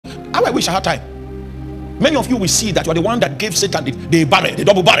How I wish I had time. Many of you will see that you are the one that gave Satan the barrel, the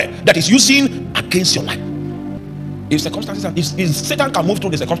double barrel that is using against your life. If circumstances, if Satan can move through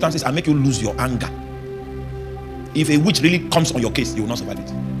the circumstances and make you lose your anger, if a witch really comes on your case, you will not survive it.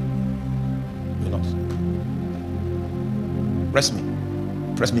 You will not. Press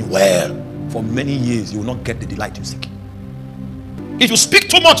me well. For many years, you will not get the delight you seek. If you speak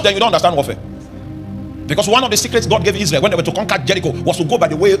too much, then you don't understand warfare. Because one of the secrets God gave Israel when they were to conquer Jericho was to go by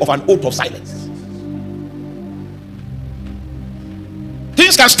the way of an oath of silence.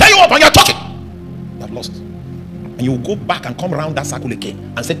 Things can stir you up and you're talking. You have lost. And you will go back and come around that circle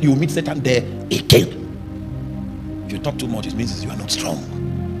again and say you will meet Satan there again. If you talk too much, it means you are not strong.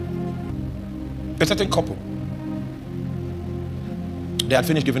 A certain couple, they had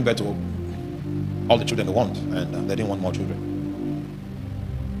finished giving birth to all the children they want, and they didn't want more children.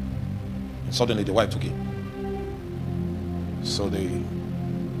 And suddenly the wife took it. So the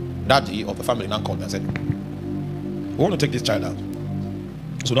daddy of the family now called me and said, we want to take this child out,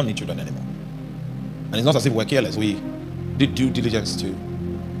 so we don't need children anymore. And it's not as if we're careless. We did due diligence to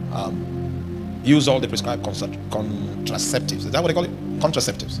use all the prescribed contraceptives. Is that what they call it?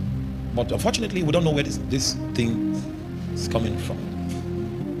 Contraceptives. But unfortunately, we don't know where this thing is coming from.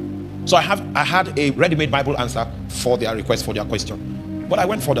 So I had a ready-made Bible answer for their request, for their question. But I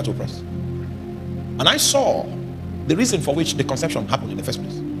went further to press. And I saw the reason for which the conception happened in the first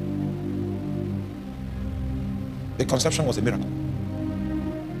place. The conception was a miracle.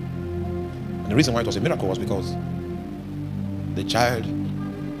 And the reason why it was a miracle was because the child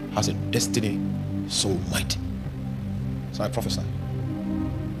has a destiny so mighty. So I prophesied.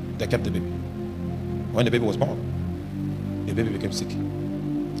 They kept the baby. When the baby was born, the baby became sick.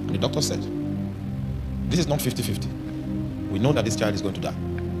 And the doctor said, this is not 50-50. We know that this child is going to die.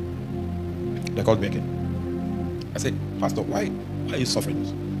 They called me again. I said, Pastor, why are you suffering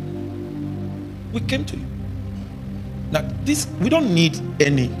this? We came to you. Now, we don't need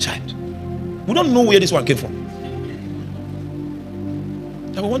any child. We don't know where this one came from.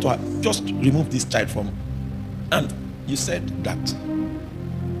 And we want to just remove this child from. And you said that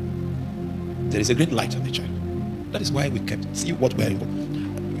there is a great light on the child. That is why we kept. See what we are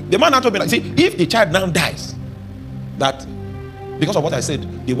involved. The man told me, like, see, if the child now dies, that because of what I said,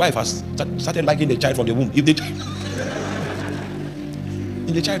 the wife has started liking the child from the womb. If the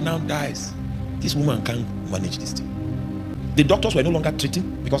child now dies, this woman can't manage this thing. The doctors were no longer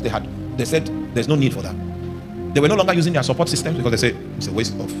treating because they said there's no need for that. They were no longer using their support systems because they said it's a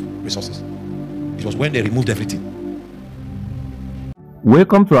waste of resources. It was when they removed everything.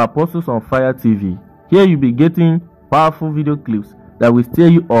 Welcome to Apostles on Fire TV. Here you'll be getting powerful video clips that will stir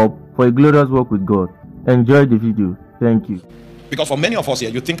you up for a glorious work with God. Enjoy the video. Thank you. Because for many of us here,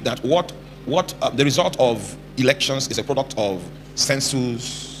 you think that what the result of elections is a product of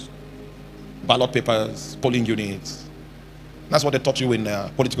census, ballot papers, polling units. That's what they taught you in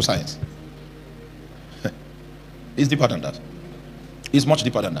political science. It's deeper than that. It's much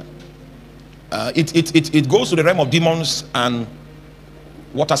deeper than that. It goes to the realm of demons and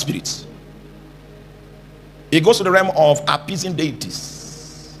water spirits. It goes to the realm of appeasing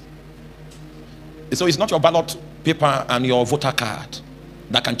deities. So it's not your ballot paper and your voter card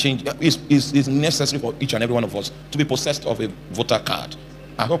that can change. It's necessary for each and every one of us to be possessed of a voter card.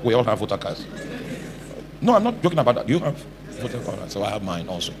 I hope we all have voter cards. No, I'm not joking about that. You have voter card, so I have mine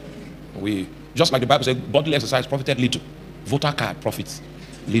also. We just like the Bible says, bodily exercise profited little, voter card profits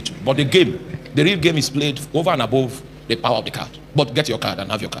little. But the real game is played over and above the power of the card. But get your card and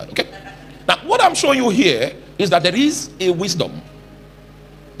have your card, okay? Now, what I'm showing you here is that there is a wisdom.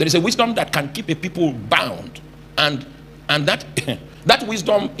 There is a wisdom that can keep a people bound, and that that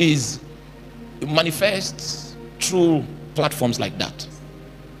wisdom manifests through platforms like that.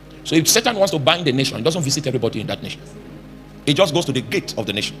 So if Satan wants to bind the nation, he doesn't visit everybody in that nation. He just goes to the gate of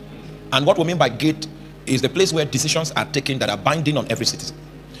the nation. And what we mean by gate is the place where decisions are taken that are binding on every citizen.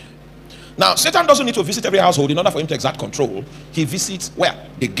 Now, Satan doesn't need to visit every household in order for him to exert control. He visits where?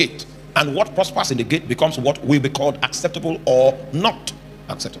 The gate. And what prospers in the gate becomes what will be called acceptable or not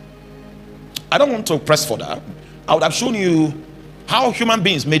acceptable. I don't want to press further. I would have shown you how human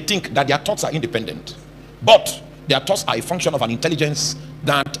beings may think that their thoughts are independent, but their thoughts are a function of an intelligence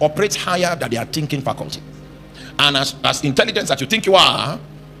that operates higher than their thinking faculty. And as intelligent as you think you are,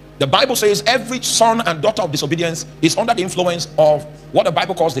 the Bible says every son and daughter of disobedience is under the influence of what the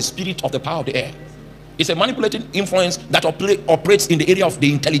Bible calls the spirit of the power of the air. It's a manipulating influence that operates in the area of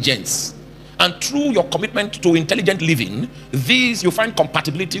the intelligence. And through your commitment to intelligent living, you find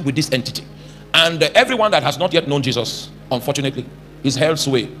compatibility with this entity. And everyone that has not yet known Jesus, unfortunately, is held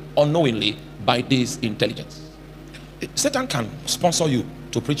sway unknowingly by this intelligence. Satan can sponsor you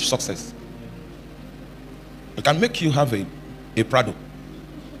to preach success. It can make you have a Prado.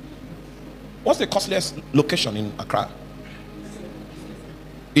 What's the costliest location in Accra?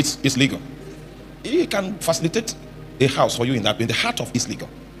 It's legal. He can facilitate a house for you in the heart of East Legal.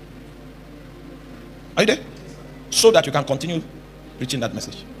 Are you there? So that you can continue preaching that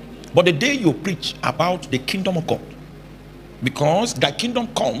message. But the day you preach about the kingdom of God, because thy kingdom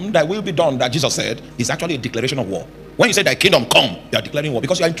come, thy will be done, that Jesus said, is actually a declaration of war. When you say thy kingdom come, you are declaring war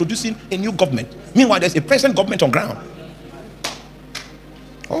because you are introducing a new government. Meanwhile, there's a present government on ground.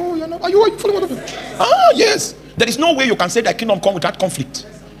 Oh, you know, are you following what I'm saying? Ah, yes. There is no way you can say thy kingdom come without conflict.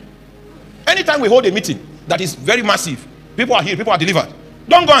 Anytime we hold a meeting that is very massive, people are healed, people are delivered.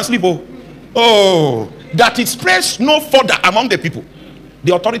 Don't go and sleep. Oh, that it spreads no further among the people.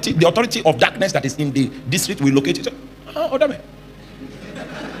 The authority of darkness that is in the district will locate it. Arome.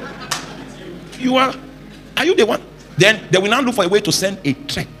 Are you the one? Then they will now look for a way to send a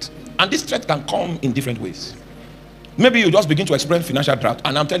threat. And this threat can come in different ways. Maybe you just begin to experience financial drought,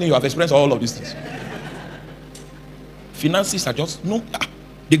 and I'm telling you, I've experienced all of these things. Finances are just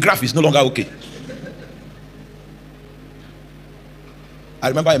the graph is no longer okay. I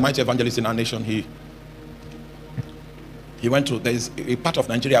remember a mighty evangelist in our nation. He went to, there is a part of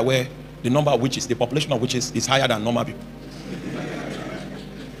Nigeria where the number of witches, the population of witches is higher than normal people.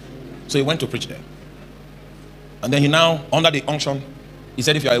 So he went to preach there. And then he now, under the unction, he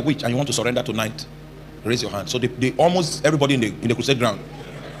said, if you are a witch and you want to surrender tonight, raise your hand. So they almost everybody in the crusade ground.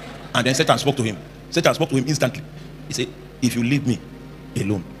 And then Satan spoke to him. Satan spoke to him instantly. He said, if you leave me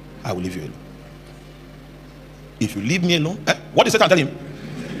alone, I will leave you alone. If you leave me alone, what did Satan tell him?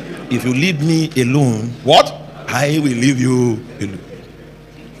 If you leave me alone, what? I will leave you alone.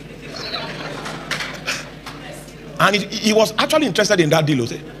 And he was actually interested in that deal. He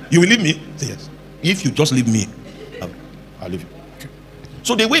said, you will leave me? He said, yes. If you just leave me, I'll leave you. Okay.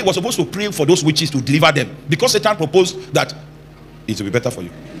 So the way he was supposed to pray for those witches to deliver them, because Satan proposed that it will be better for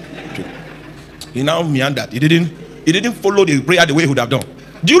you. Okay. He now meandered. He didn't follow the prayer the way he would have done.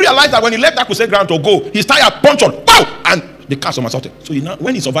 Do you realize that when he left that crusade ground to go, his tire punctured, pow, and the car somersaulted. So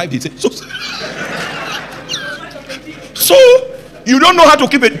when he survived, he said, so you don't know how to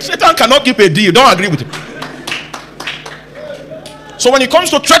keep it. Satan cannot keep a deal. Don't agree with him. So when it comes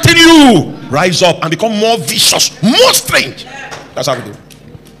to threaten you, rise up and become more vicious, more strange. That's how we do.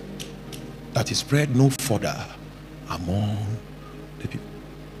 That is spread no further among the people.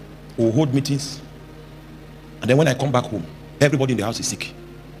 We'll hold meetings, and then when I come back home, everybody in the house is sick.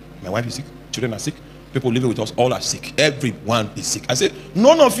 My wife is sick, children are sick, people living with us all are sick. Everyone is sick. I say,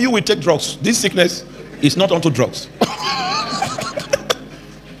 none of you will take drugs. This sickness is not onto drugs.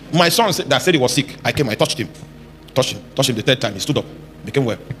 My son that said he was sick, I came, I touched him the third time. He stood up, became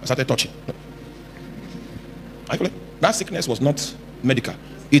well. I started touching. Actually, that sickness was not medical.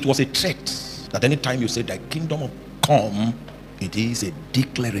 It was a threat that any time you say thy kingdom will come, it is a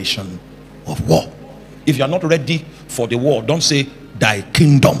declaration of war. If you are not ready for the war, don't say thy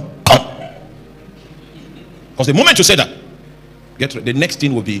kingdom come. Because the moment you say that, the next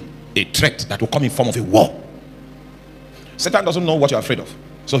thing will be a threat that will come in form of a war. Satan doesn't know what you're afraid of,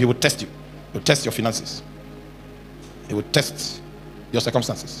 so he will test you. He will test your finances. He will test your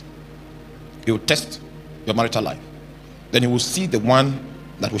circumstances. He will test your marital life. Then he will see the one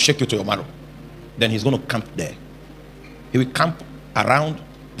that will shake you to your marrow. Then he's going to camp there. He will camp around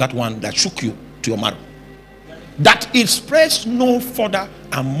that one that shook you to your marrow. That it spreads no further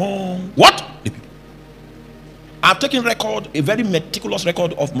among what? The people. I've taken a very meticulous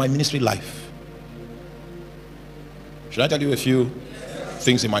record of my ministry life. Should I tell you a few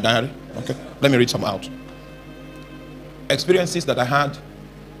things in my diary? Okay, let me read some out. Experiences that I had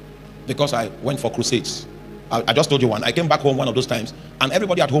because I went for crusades. I just told you one. I came back home one of those times and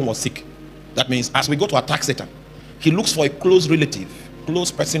everybody at home was sick. That means as we go to attack Satan, he looks for a close relative, close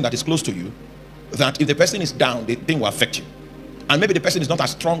person that is close to you, that if the person is down, the thing will affect you. And maybe the person is not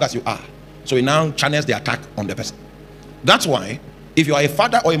as strong as you are. So he now channels the attack on the person. That's why if you are a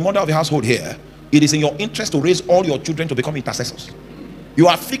father or a mother of a household here, it is in your interest to raise all your children to become intercessors. You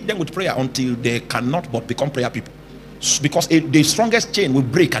afflict them with prayer until they cannot but become prayer people. Because the strongest chain will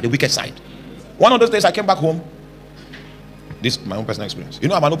break at the wicked side. One of those days I came back home. This is my own personal experience. You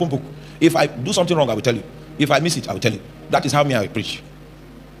know, I'm an open book. If I do something wrong, I will tell you. If I miss it, I will tell you. That is how I preach.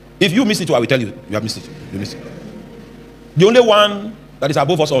 If you miss it, I will tell you. You have missed it. You missed it. The only one that is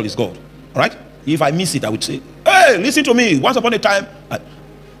above us all is God. All right? If I miss it, I would say, hey, listen to me. Once upon a time.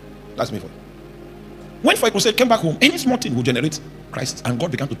 That's me for you. Went for a crusade, came back home. Any small thing will generate crisis. And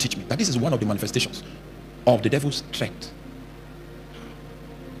God began to teach me that this is one of the manifestations of the devil's threat.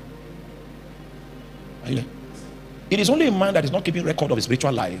 Are you there? It is only a man that is not keeping record of his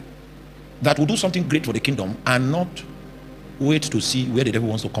spiritual life that will do something great for the kingdom and not wait to see where the devil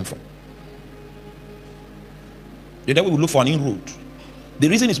wants to come from. The devil will look for an inroad. The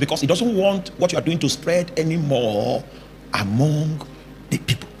reason is because he doesn't want what you are doing to spread anymore among the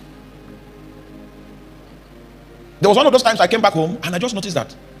people. There was one of those times I came back home and I just noticed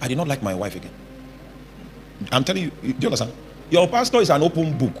that I did not like my wife again. I'm telling you, do you understand? Your pastor is an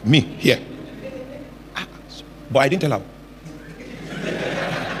open book. Me, here. But I didn't tell her.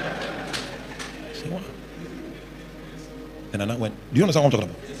 And I went, do you understand what I'm talking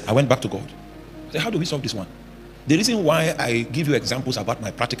about? I went back to God. I said, how do we solve this one? The reason why I give you examples about my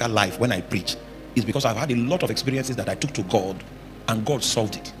practical life when I preach is because I've had a lot of experiences that I took to God and God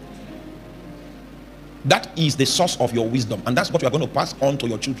solved it. That is the source of your wisdom, and that's what you are going to pass on to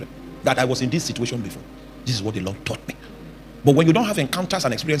your children. That I was in this situation before. This is what the Lord taught me. But when you don't have encounters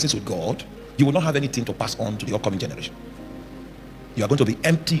and experiences with God, you will not have anything to pass on to the upcoming generation. You are going to be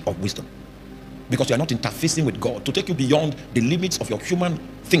empty of wisdom because you are not interfacing with God to take you beyond the limits of your human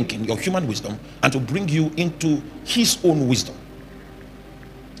thinking, your human wisdom, and to bring you into his own wisdom.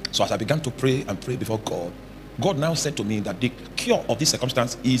 So as I began to pray and pray before God, God now said to me that the cure of this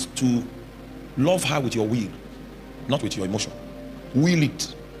circumstance is to love her with your will, not with your emotion. Will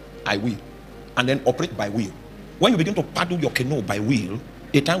it, I will, and then operate by will. When you begin to paddle your canoe by will,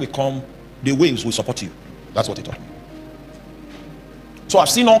 a time will come, the waves will support you. That's what he taught me. So I've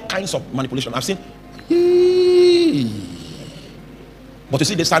seen all kinds of manipulation. I've seen, but you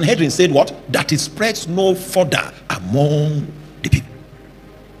see, the Sanhedrin said what? That it spreads no further among the people.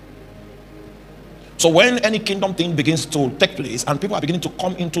 So when any kingdom thing begins to take place and people are beginning to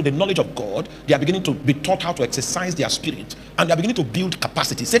come into the knowledge of God, they are beginning to be taught how to exercise their spirit, and they are beginning to build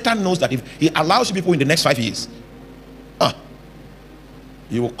capacity. Satan knows that if he allows you people in the next 5 years,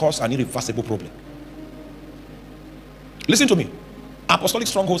 you will cause an irreversible problem. Listen to me. Apostolic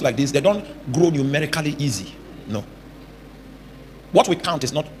strongholds like this, they don't grow numerically easy. No. What we count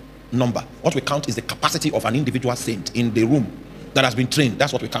is not number. What we count is the capacity of an individual saint in the room that has been trained.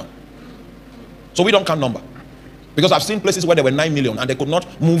 That's what we count. So we don't count number. Because I've seen places where there were 9 million and they could not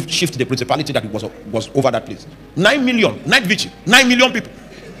shift the principality that was over that place. 9 million, night vigil, 9 million people.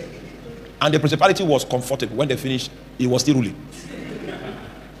 And the principality was comfortable. When they finished, it was still ruling.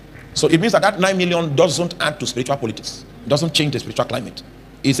 So it means that that 9 million doesn't add to spiritual politics. It doesn't change the spiritual climate.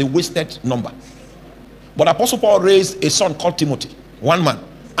 It's a wasted number. But Apostle Paul raised a son called Timothy, one man,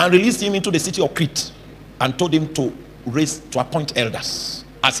 and released him into the city of Crete and told him to appoint elders,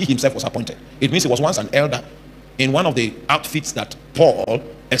 as he himself was appointed. It means he was once an elder in one of the outfits that Paul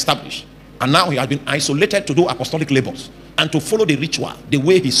established. And now he has been isolated to do apostolic labors and to follow the ritual the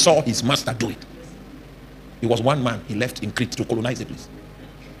way he saw his master do it. He was one man he left in Crete to colonize the place.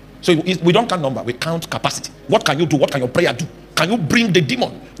 So we don't count number, we count capacity. What can you do? What can your prayer do? Can you bring the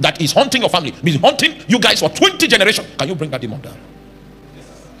demon that is haunting your family, been haunting you guys for 20 generations? Can you bring that demon down?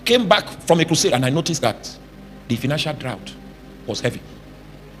 Came back from a crusade and I noticed that the financial drought was heavy.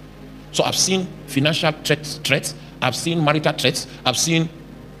 So I've seen financial threats, I've seen marital threats, I've seen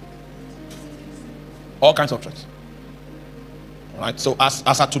all kinds of threats. All right. So as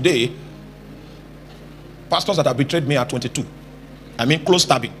at today, pastors that have betrayed me are 22. I mean, close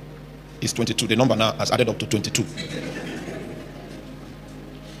stabbing is 22. The number now has added up to 22.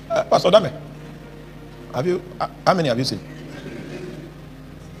 Pastor Dame, how many have you seen?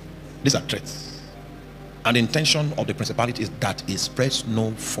 These are threats. And the intention of the principality is that it spreads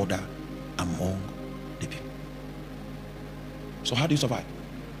no further among the people. So how do you survive?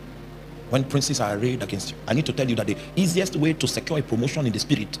 When princes are arrayed against you, I need to tell you that the easiest way to secure a promotion in the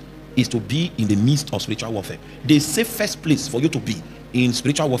spirit is to be in the midst of spiritual warfare. The safest place for you to be in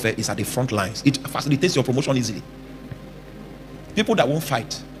spiritual warfare is at the front lines. It facilitates your promotion easily. People that won't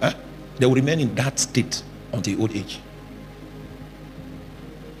fight, they will remain in that state until old age.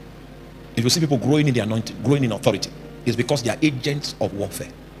 If you see people growing in the anointing, growing in authority, it's because they are agents of warfare.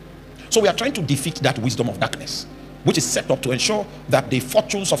 So we are trying to defeat that wisdom of darkness, which is set up to ensure that the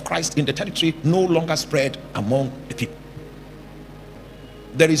fortunes of Christ in the territory no longer spread among the people.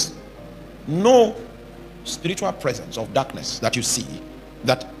 There is no spiritual presence of darkness that you see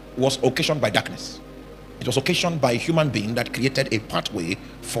that was occasioned by darkness. It was occasioned by a human being that created a pathway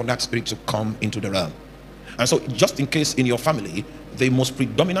for that spirit to come into the realm. And so just in case in your family the most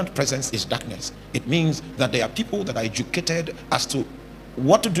predominant presence is darkness, it means that there are people that are educated as to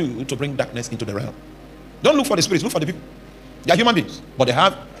what to do to bring darkness into the realm. Don't look for the spirits, look for the people. They are human beings, but they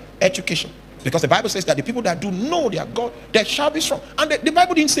have education. Because the Bible says that the people that do know their God, they shall be strong. And the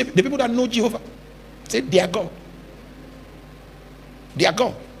Bible didn't say the people that know Jehovah. It said they are God. They are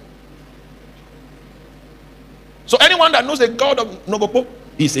God. So anyone that knows the God of Nogopo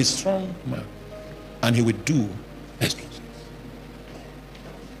is a strong man, and he will do exploits.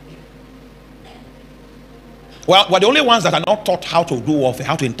 Well, we're the only ones that are not taught how to do warfare,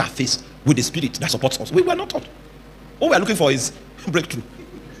 how to interface with the spirit that supports us. We were not taught. All we are looking for is breakthrough.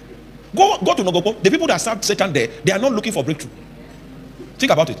 Go to Nogopo. The people that serve Satan there, they are not looking for breakthrough.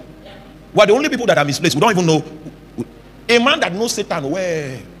 Think about it. We're the only people that are misplaced. We don't even know. A man that knows Satan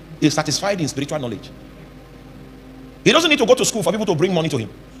well is satisfied in spiritual knowledge. He doesn't need to go to school for people to bring money to him.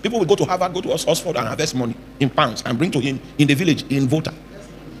 People will go to Harvard, go to Oxford and harvest money in pounds and bring to him in the village in Volta.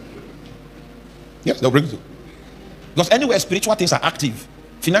 Yes, they'll bring it to. Because anywhere spiritual things are active,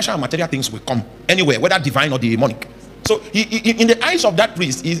 financial and material things will come. Anywhere, whether divine or demonic. So in the eyes of that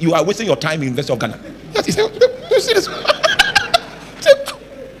priest, you are wasting your time in University of Ghana. Yes, he said, you see this?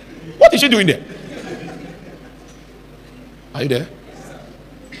 What is she doing there? Are you there?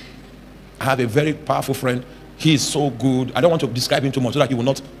 I have a very powerful friend. He is so good. I don't want to describe him too much so that you will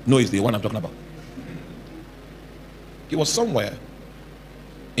not know he's the one I'm talking about. He was somewhere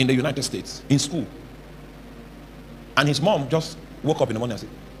in the United States, in school. And his mom just woke up in the morning and said,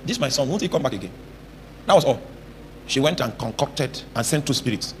 this my son, won't he come back again? That was all. She went and concocted and sent 2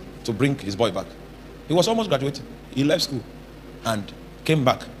 spirits to bring his boy back. He was almost graduating. He left school and came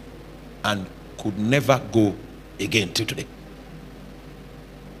back and could never go again till today.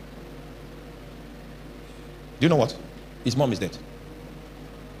 Do you know what? His mom is dead.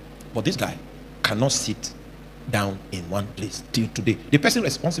 But this guy cannot sit down in one place till today. The person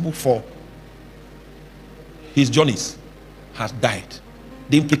responsible for his journeys has died.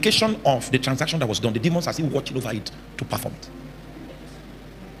 The implication of the transaction that was done, the demons are still watching over it to perform it.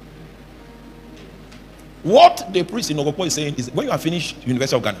 What the priest in Nogopo is saying is, when you are finished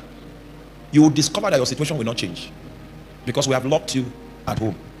University of Ghana, you will discover that your situation will not change because we have locked you at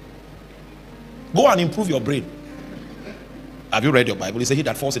home. Go and improve your brain. Have you read your Bible? He said, he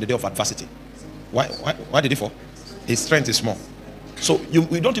that falls in the day of adversity. Why did he fall? His strength is small. So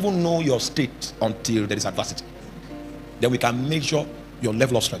we don't even know your state until there is adversity. Then we can measure your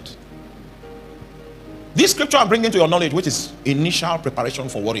level of strength. This scripture I'm bringing to your knowledge, which is initial preparation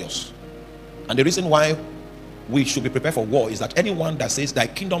for warriors. And the reason why we should be prepared for war is that anyone that says thy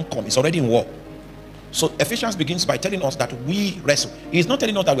kingdom come is already in war. So Ephesians begins by telling us that we wrestle. He's not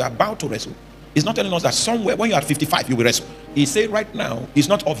telling us that we are about to wrestle. He's not telling us that somewhere when you are 55 you will wrestle. He said right now it's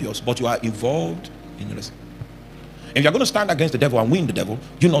not obvious, but you are involved in the wrestling. If you're going to stand against the devil and win the devil,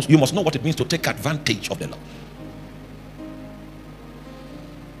 you must know what it means to take advantage of the Lord.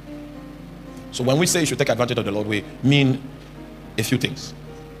 So when we say you should take advantage of the Lord, we mean a few things.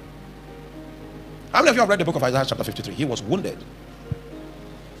 How many of you have read the book of Isaiah chapter 53? He was wounded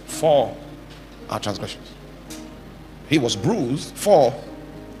for our transgressions. He was bruised for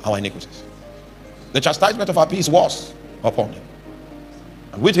our iniquities. The chastisement of our peace was upon him.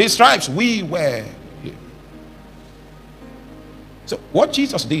 And with his stripes we were healed. So what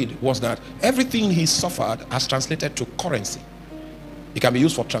Jesus did was that everything he suffered has translated to currency. It can be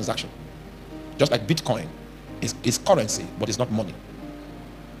used for transaction. Just like Bitcoin is currency, but it's not money.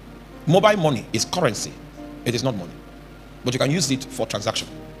 Mobile money is currency. It is not money. But you can use it for transaction.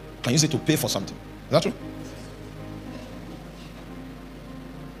 You can use it to pay for something. Is that true?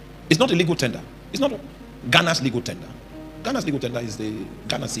 It's not a legal tender. It's not Ghana's legal tender. Ghana's legal tender is the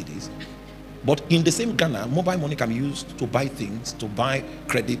Ghana cedis. But in the same Ghana, mobile money can be used to buy things, to buy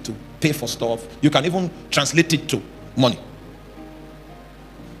credit, to pay for stuff. You can even translate it to money.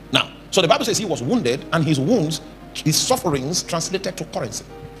 Now, so the Bible says he was wounded, and his wounds, his sufferings translated to currency.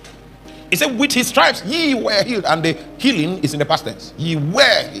 It said, with his stripes ye were healed, and the healing is in the past tense. Ye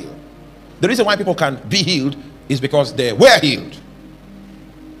were healed. The reason why people can be healed is because they were healed.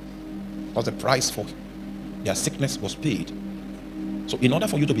 Because the price for their sickness was paid. So in order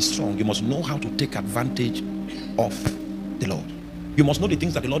for you to be strong, you must know how to take advantage of the Lord. You must know the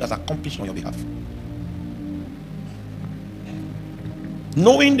things that the Lord has accomplished on your behalf.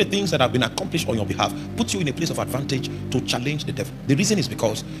 Knowing the things that have been accomplished on your behalf puts you in a place of advantage to challenge the devil. The reason is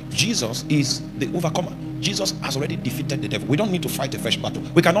because Jesus is the overcomer. Jesus has already defeated the devil. We don't need to fight a fresh battle.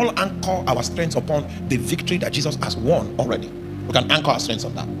 We can all anchor our strength upon the victory that Jesus has won already. We can anchor our strengths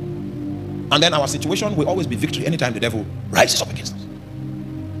on that. And then our situation will always be victory anytime the devil rises up against us.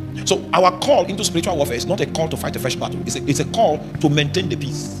 So our call into spiritual warfare is not a call to fight a fresh battle. It's a call to maintain the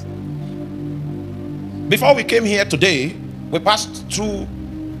peace. Before we came here today, we passed through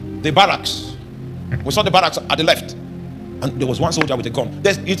the barracks. We saw the barracks at the left, and there was one soldier with a gun.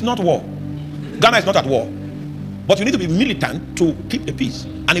 It's not war. Ghana is not at war, But you need to be militant to keep the peace.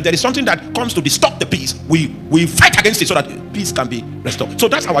 And if there is something that comes to disturb the peace, we fight against it so that peace can be restored. So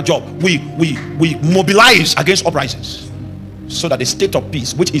that's our job. We mobilize against uprisings so that the state of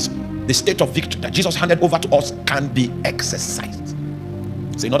peace, which is the state of victory that Jesus handed over to us, can be exercised.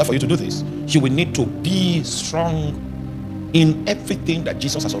 So in order for you to do this, you will need to be strong in everything that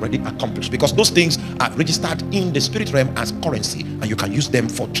Jesus has already accomplished, because those things are registered in the spirit realm as currency, and you can use them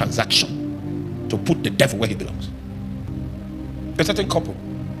for transaction to put the devil where he belongs. A certain couple,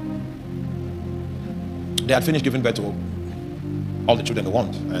 they had finished giving birth to all the children they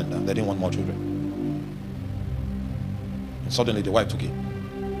want, and they didn't want more children. And suddenly the wife took it.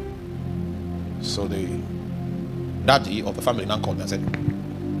 So the daddy of the family now called me and said,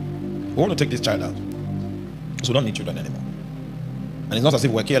 we want to take this child out, so we don't need children anymore. And it's not as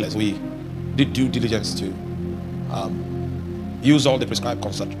if we're careless. We did due diligence to use all the prescribed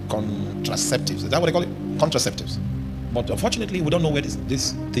contraceptives. Is that what they call it? Contraceptives. But unfortunately, we don't know where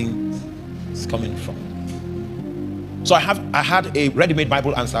this thing is coming from. So I had a ready-made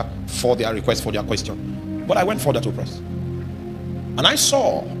Bible answer for their request, for their question. But I went further to press. And I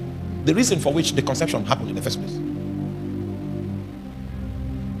saw the reason for which the conception happened in the first place.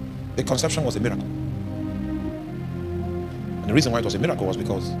 The conception was a miracle. And the reason why it was a miracle was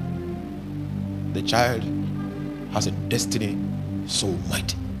because the child has a destiny so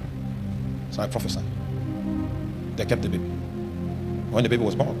mighty. So I prophesied. They kept the baby. When the baby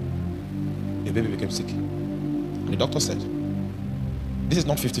was born, the baby became sick. And the doctor said, this is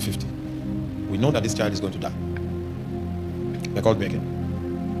not 50-50. We know that this child is going to die. They called me again.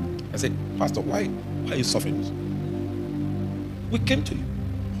 I said, Pastor, why are you suffering this? We came to you.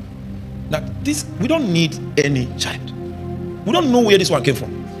 Now, we don't need any child. We don't know where this one came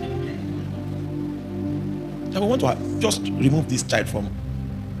from. And we want to just remove this child from.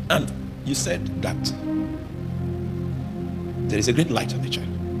 And you said that there is a great light on the child.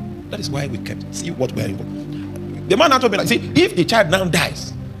 That is why we kept. See what we are involved. The man told me, like, see, if the child now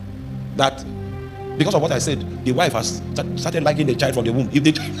dies, that because of what I said, the wife has started liking the child from the womb. If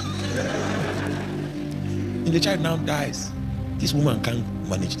the child now dies, this woman can't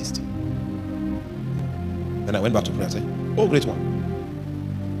manage this thing. Then I went back to prayer and said, oh, great one,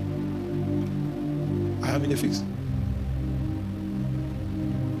 I am in a fix.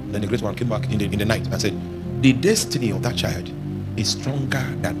 Then the great one came back in the night and said, the destiny of that child is stronger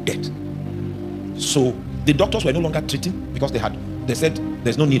than death. So the doctors were no longer treating because they said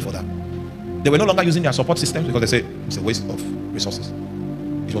there's no need for that. They were no longer using their support systems because they said it's a waste of resources.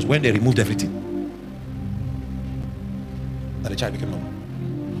 It was when they removed everything that the child became normal.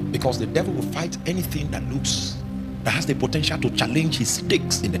 Because the devil will fight anything that has the potential to challenge his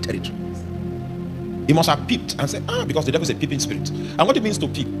stakes in the territory. He must have peeped and said, because the devil is a peeping spirit. And what it means to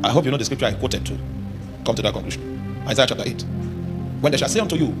peep, I hope you know the scripture I quoted to come to that conclusion. Isaiah chapter 8. When they shall say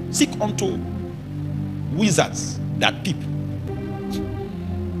unto you, seek unto wizards that peep.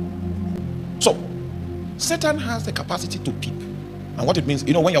 So, Satan has the capacity to peep. And what it means,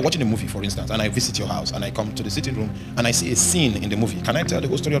 when you're watching a movie, for instance, and I visit your house, and I come to the sitting room, and I see a scene in the movie. Can I tell the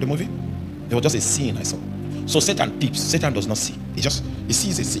whole story of the movie? There was just a scene I saw. So Satan peeps. Satan does not see. He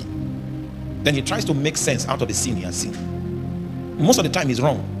sees a scene. Then he tries to make sense out of the scene he has seen. Most of the time he's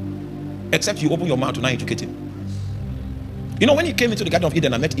wrong. Except you open your mouth to now educate him. When he came into the Garden of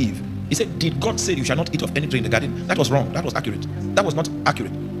Eden and met Eve, he said, did God say you shall not eat of any tree in the garden? That was wrong. That was accurate. That was not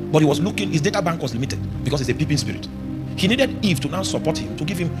accurate. But he was looking, his data bank was limited because it's a peeping spirit. He needed Eve to now support him, to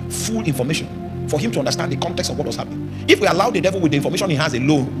give him full information for him to understand the context of what was happening. If we allow the devil with the information he has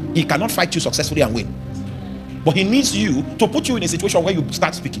alone, he cannot fight you successfully and win. But he needs you to put you in a situation where you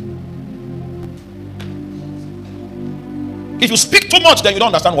start speaking. If you speak too much, then you don't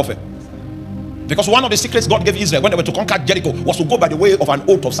understand warfare. Because one of the secrets God gave Israel when they were to conquer Jericho was to go by the way of an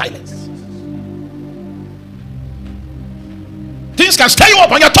oath of silence. Things can stir you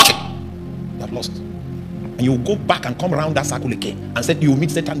up and you're talking. You have lost. And you will go back and come around that circle again and say you will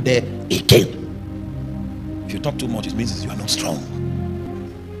meet Satan there again. If you talk too much, it means you are not strong.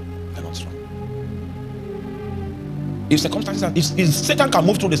 You are not strong. If Satan can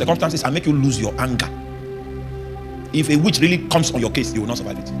move through the circumstances and make you lose your anger, if a witch really comes on your case, you will not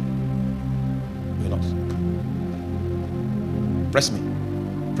survive it. You will not. Press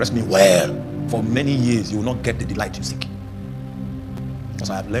me well. For many years, you will not get the delight you seek. Because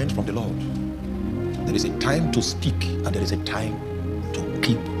I have learned from the Lord, there is a time to speak and there is a time to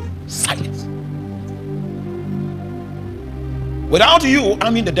keep silent. Without you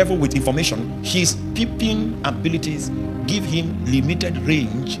arming the devil with information, his peeping abilities give him limited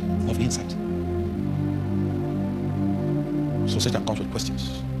range of insight. So Satan comes with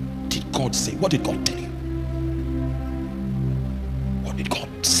questions. Did God say? What did God tell you? What did God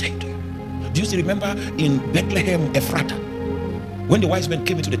say to you? Do you still remember in Bethlehem, Ephrata, when the wise men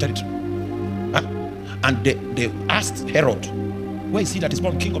came into the territory? And they asked Herod, where is he that is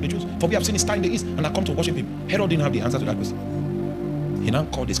born king of the Jews? For we have seen his star in the east and have come to worship him. Herod didn't have the answer to that question. He now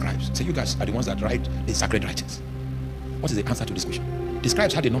called the scribes. Say, you guys are the ones that write the sacred writings. What is the answer to this question? The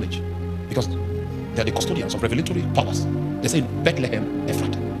scribes had the knowledge because they are the custodians of revelatory powers. They say in Bethlehem,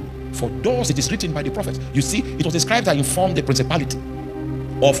 Ephrata. For those it is written by the prophets. You see, it was the scribes that informed the principality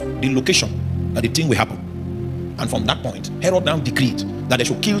of the location that the thing will happen. And from that point, Herod now decreed that they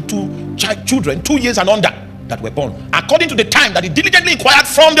should kill children 2 years and under that were born, according to the time that he diligently inquired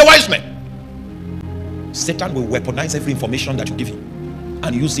from the wise men. Satan will weaponize every information that you give him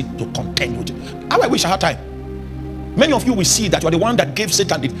and use it to contend with it. How I wish I had time. Many of you will see that you are the one that gave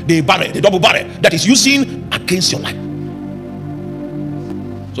Satan the double barrel that is using against your life.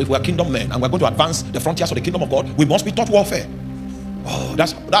 So if we are kingdom men and we're going to advance the frontiers of the kingdom of God, we must be taught warfare. Oh,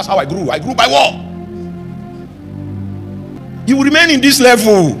 that's how I grew. I grew by war. You will remain in this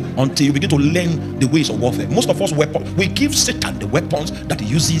level until you begin to learn the ways of warfare. Most of us we give Satan the weapons that he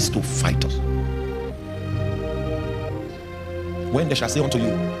uses to fight us. When they shall say unto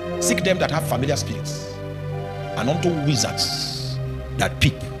you, seek them that have familiar spirits, and unto wizards that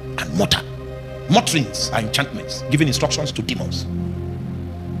peep and mutter, mutterings and enchantments, giving instructions to demons.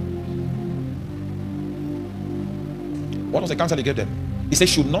 What was the counsel he gave them? He said,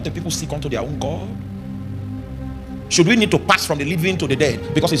 should not the people seek unto their own God? Should we need to pass from the living to the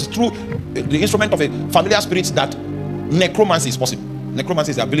dead? Because it's through the instrument of a familiar spirit that necromancy is possible.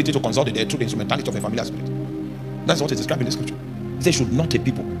 Necromancy is the ability to consult the dead through the instrumentality of a familiar spirit. That's what is described in the scripture. He said, should not a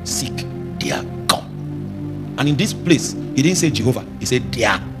people seek their God? And in this place, he didn't say Jehovah, he said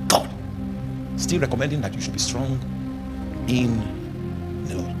their God. Still recommending that you should be strong in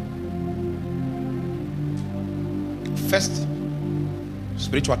the Lord. First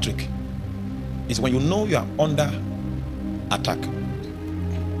spiritual trick is when you know you are under attack.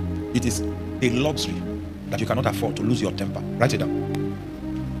 It is a luxury that you cannot afford to lose your temper. Write it down.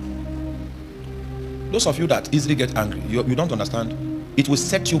 Those of you that easily get angry, you don't understand. It will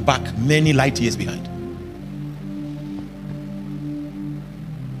set you back many light years behind.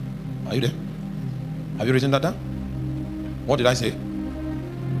 Are you there? Have you written that down? What did I say?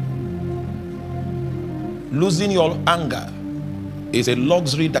 Losing your anger is a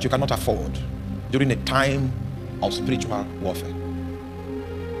luxury that you cannot afford during a time of spiritual warfare.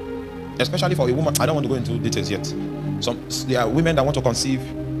 Especially for a woman. I don't want to go into details yet. There are women that want to conceive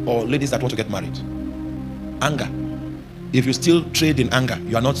or ladies that want to get married. Anger. If you still trade in anger,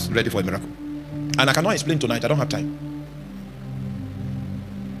 you are not ready for a miracle. And I cannot explain tonight. I don't have time.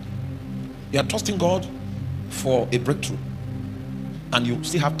 You are trusting God for a breakthrough and you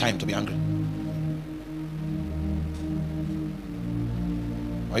still have time to be angry.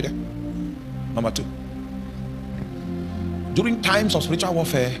 Are you there? Number 2. During times of spiritual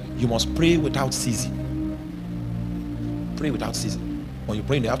warfare, you must pray without ceasing. Pray without ceasing. When you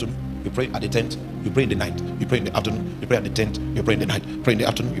pray in the afternoon, you pray at the tent, you pray in the night, you pray in the afternoon, you pray at the tent, you pray in the night, pray in the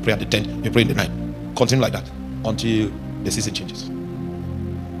afternoon, you pray at the tent, you pray in the night. Continue like that until the season changes.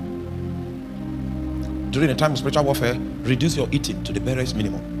 During a time of spiritual warfare, reduce your eating to the barest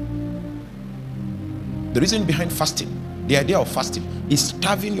minimum. The reason behind fasting, the idea of fasting, is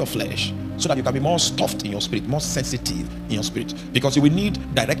starving your flesh so that you can be more stuffed in your spirit, more sensitive in your spirit, because you will need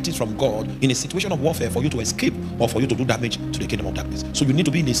directives from God in a situation of warfare for you to escape or for you to do damage to the kingdom of darkness. So you need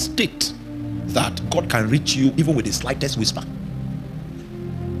to be in a state that God can reach you even with the slightest whisper.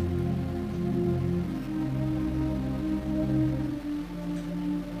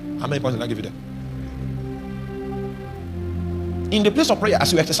 How many points did I give you there? In the place of prayer,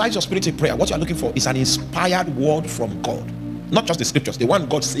 as you exercise your spirit in prayer, what you are looking for is an inspired word from God. Not just the scriptures. The one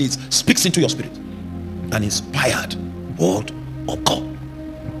God says speaks into your spirit. An inspired word of God.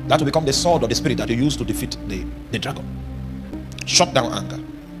 That will become the sword of the spirit that you use to defeat the dragon. Shut down anger.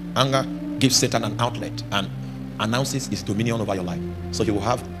 Anger gives Satan an outlet and announces his dominion over your life. So he will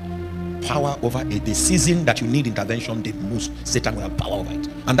have power over it. The season that you need intervention the most, Satan will have power over it.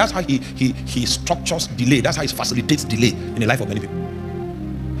 And that's how he structures delay. That's how he facilitates delay in the life of many people.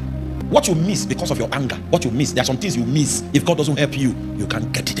 What you miss because of your anger, what you miss, there are some things you miss. If God doesn't help you, you can't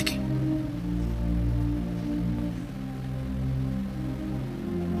get it again.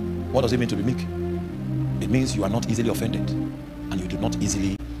 What does it mean to be meek? It means you are not easily offended and you do not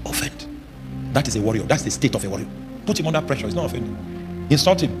easily offend. That is a warrior. That's the state of a warrior. Put him under pressure. He's not offended.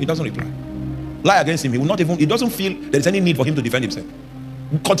 Insult him. He doesn't reply. Lie against him. He doesn't feel there is any need for him to defend himself.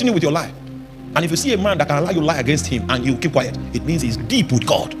 Continue with your lie. And if you see a man that can allow you lie against him and you keep quiet, it means he's deep with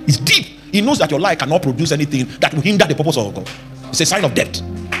God. He's deep. He knows that your lie cannot produce anything that will hinder the purpose of God. It's a sign of death.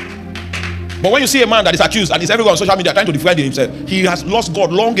 But when you see a man that is accused and is everywhere on social media trying to defend himself, he has lost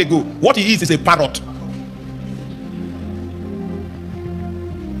God long ago. What he is a parrot.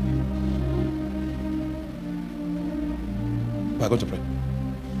 We are going to pray.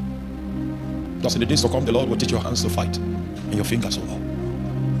 Thus in the days to come, the Lord will teach your hands to fight and your fingers to war.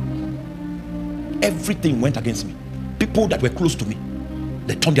 Everything went against me. People that were close to me,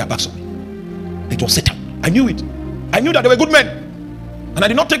 they turned their backs on me. It was Satan. I knew it. I knew that they were good men. And I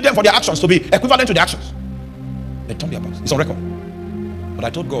did not take them for their actions to be equivalent to their actions. They turned their backs. It's on record. But I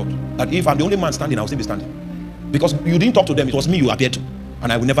told God that if I'm the only man standing, I will still be standing. Because you didn't talk to them, it was me you appeared to.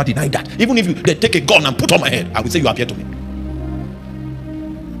 And I will never deny that. Even if they take a gun and put on my head, I will say you appeared to me.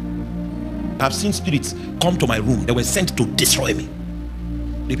 I've seen spirits come to my room. They were sent to destroy me.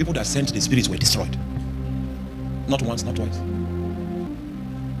 The people that sent the spirits were destroyed. Not once, not twice.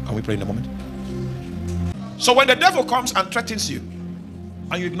 Can we pray in a moment? So when the devil comes and threatens you,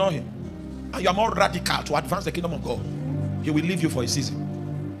 and you ignore him, and you are more radical to advance the kingdom of God, he will leave you for a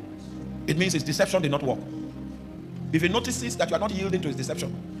season. It means his deception did not work. If he notices that you are not yielding to his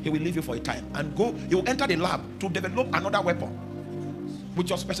deception, he will leave you for a time and go. He will enter the lab to develop another weapon with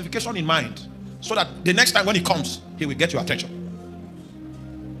your specification in mind, so that the next time when he comes, he will get your attention.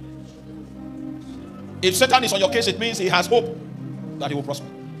 If Satan is on your case, it means he has hope that he will prosper.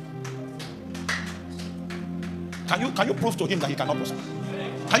 Can you prove to him that he cannot prosper?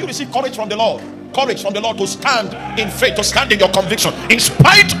 Can you receive courage from the Lord? Courage from the Lord to stand in faith, to stand in your conviction, in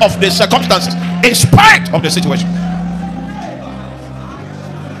spite of the circumstances, in spite of the situation.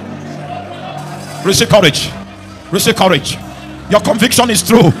 Receive courage. Receive courage. Your conviction is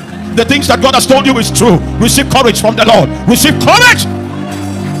true. The things that God has told you is true. Receive courage from the Lord. Receive courage.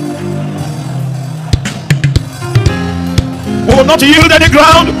 We will not yield any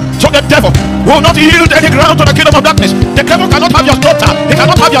ground to the devil. We will not yield any ground to the kingdom of darkness. The devil cannot have your daughter. He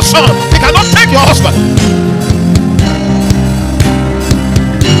cannot have your son. He cannot take your husband.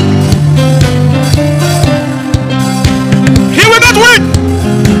 He will not win.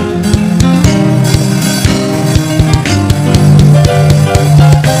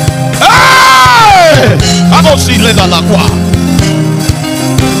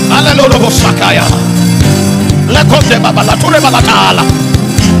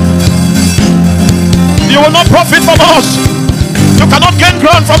 You will not profit from us. You cannot gain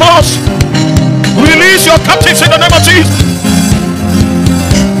ground from us. Release your captives in the name of Jesus.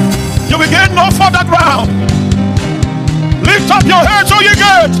 You will gain no further ground. Lift up your heads, O ye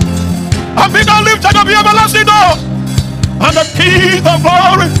gates, and be thou lifted up, ye everlasting doors, and the King of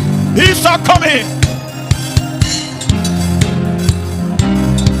glory, he shall come in.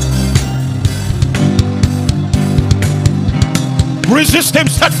 Resist him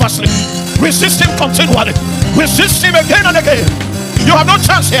steadfastly. Resist him continually. Resist him again and again. You have no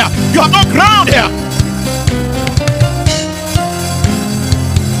chance here. You have no ground here.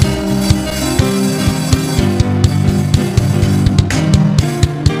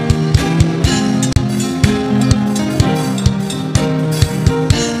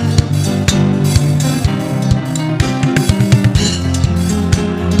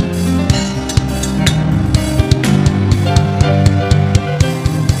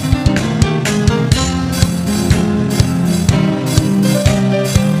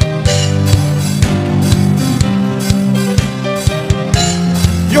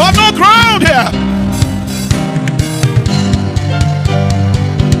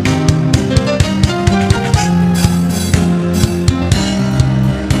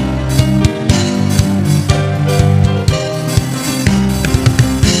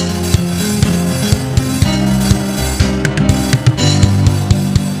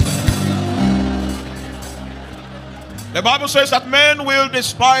 The Bible says that men will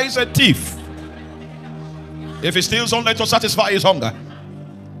despise a thief if he steals only to satisfy his hunger.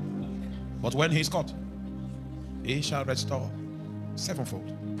 But when he is caught, he shall restore sevenfold,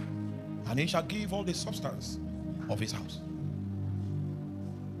 and he shall give all the substance of his house.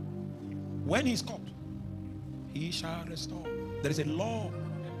 When he is caught, he shall restore. There is a law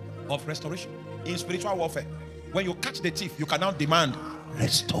of restoration in spiritual warfare. When you catch the thief, you can now demand,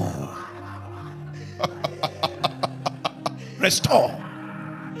 restore. Restore.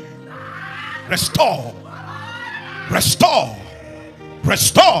 Restore. Restore.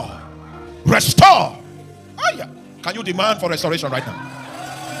 Restore. Restore. Oh, yeah. Can you demand for restoration right now?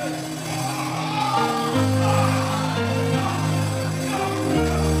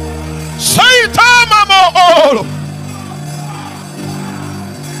 Satan, mama,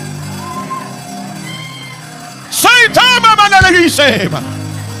 Satan, mama,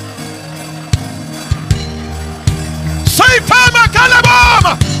 Tama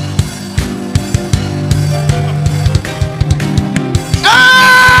Kalabom!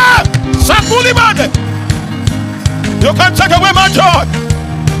 Sakuli Mande! You can't take away my joy.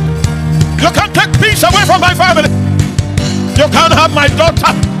 You can't take peace away from my family. You can't have my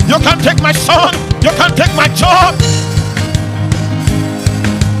daughter. You can't take my son. You can't take my job.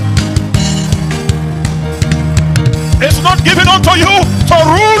 It's not given unto you to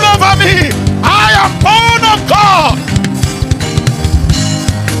rule over me. I am born of God.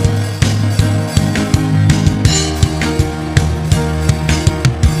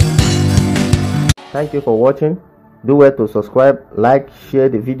 Thank you for watching. Do well to subscribe, like, share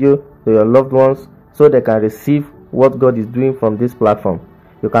the video to your loved ones so they can receive what God is doing from this platform.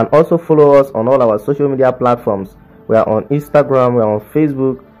 You can also follow us on all our social media platforms. We are on Instagram, we are on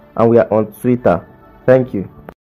Facebook, and we are on Twitter. Thank you.